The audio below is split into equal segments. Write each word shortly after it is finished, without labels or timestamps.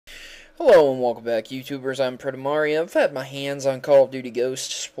Hello and welcome back, YouTubers. I'm Mario. I've had my hands on Call of Duty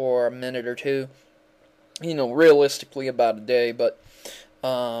Ghosts for a minute or two. Realistically about a day, but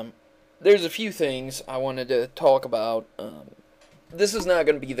there's a few things I wanted to talk about. This is not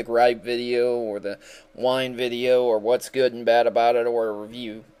going to be the gripe video or the whine video or what's good and bad about it or a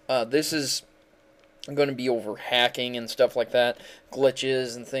review. This is going to be over hacking and stuff like that,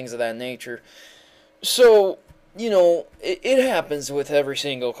 glitches and things of that nature. So, it happens with every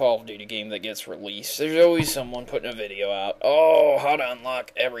single Call of Duty game that gets released. There's always someone putting a video out. Oh, how to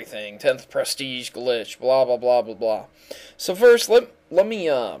unlock everything. 10th Prestige glitch, blah, blah, blah, blah, blah. So first, let me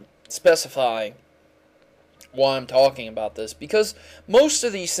specify why I'm talking about this. Because most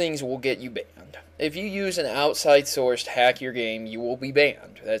of these things will get you banned. If you use an outside source to hack your game, you will be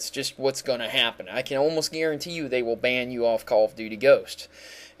banned. That's just what's going to happen. I can almost guarantee you they will ban you off Call of Duty Ghosts.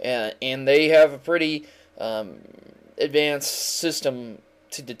 And they have a pretty advanced system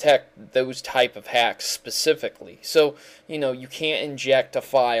to detect those type of hacks specifically. So, you can't inject a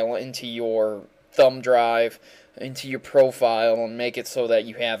file into your thumb drive, into your profile, and make it so that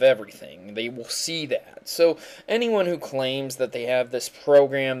you have everything. They will see that. So, anyone who claims that they have this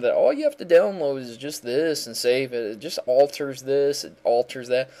program that all you have to download is just this and save it, it just alters this, it alters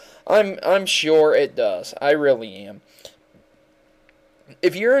that, I'm sure it does. I really am.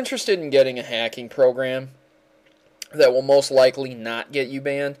 If you're interested in getting a hacking program that will most likely not get you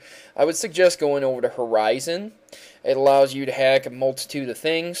banned, I would suggest going over to Horizon. It allows you to hack a multitude of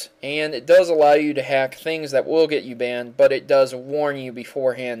things, and it does allow you to hack things that will get you banned, but it does warn you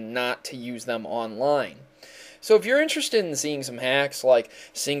beforehand not to use them online. So if you're interested in seeing some hacks like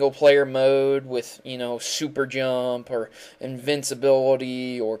single player mode with, super jump or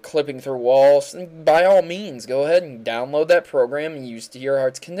invincibility or clipping through walls, then by all means go ahead and download that program and use it to your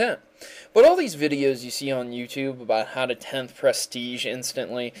heart's content. But all these videos you see on YouTube about how to 10th prestige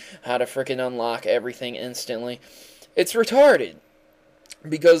instantly, how to frickin' unlock everything instantly, it's retarded.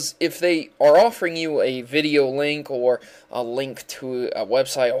 Because if they are offering you a video link or a link to a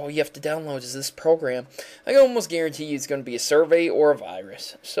website, all you have to download is this program, I can almost guarantee you it's going to be a survey or a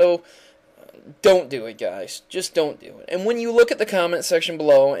virus. So, don't do it, guys. Just don't do it. And when you look at the comment section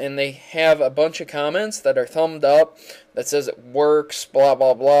below and they have a bunch of comments that are thumbed up that says it works, blah,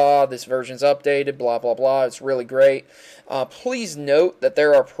 blah, blah, this version's updated, blah, blah, blah, it's really great, please note that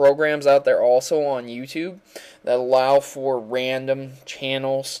there are programs out there also on YouTube that allow for random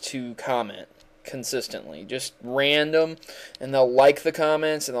channels to comment consistently. Just random, and they'll like the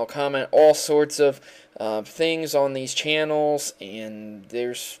comments, and they'll comment all sorts of things on these channels, and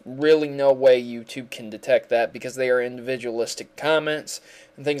there's really no way YouTube can detect that because they are individualistic comments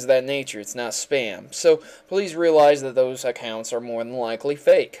and things of that nature. It's not spam. So please realize that those accounts are more than likely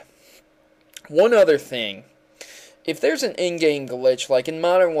fake. One other thing. If there's an in-game glitch, like in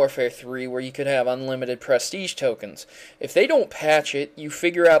Modern Warfare 3, where you could have unlimited prestige tokens, if they don't patch it, you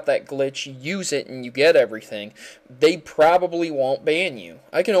figure out that glitch, you use it, and you get everything, they probably won't ban you.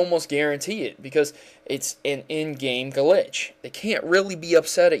 I can almost guarantee it, because it's an in-game glitch. They can't really be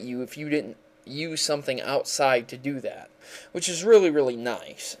upset at you if you didn't use something outside to do that, which is really, really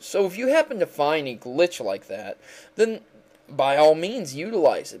nice. So if you happen to find a glitch like that, then by all means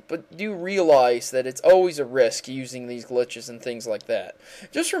utilize it, but do realize that it's always a risk using these glitches and things like that.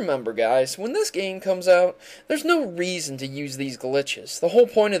 Just remember, guys, when this game comes out, there's no reason to use these glitches. The whole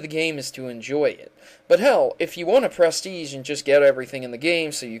point of the game is to enjoy it. But hell, if you want a prestige and just get everything in the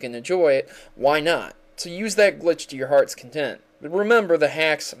game so you can enjoy it, why not? So use that glitch to your heart's content. But remember, the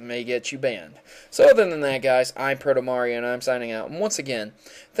hacks may get you banned. So other than that, guys, I'm Mario and I'm signing out. And once again,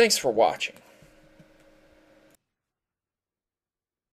 thanks for watching.